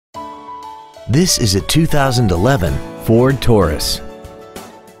This is a 2011 Ford Taurus.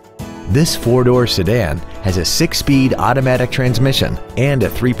 This four-door sedan has a 6-speed automatic transmission and a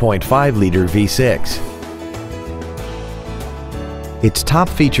 3.5-liter V6. Its top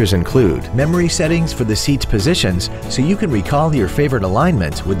features include memory settings for the seat's positions so you can recall your favorite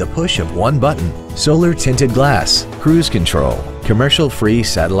alignments with the push of one button, solar tinted glass, cruise control, commercial-free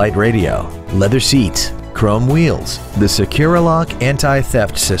satellite radio, leather seats, chrome wheels, the SecuriLock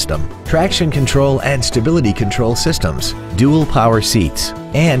anti-theft system, traction control and stability control systems, dual power seats,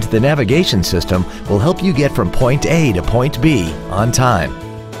 and the navigation system will help you get from point A to point B on time.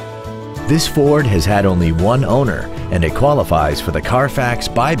 This Ford has had only one owner and it qualifies for the Carfax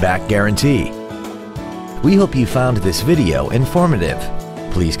buyback guarantee. We hope you found this video informative.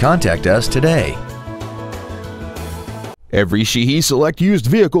 Please contact us today. Every Sheehy Select used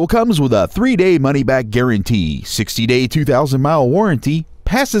vehicle comes with a 3-day money-back guarantee, 60-day 2,000-mile warranty,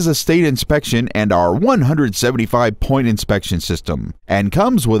 passes a state inspection and our 175-point inspection system, and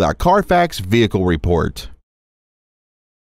comes with a Carfax vehicle report.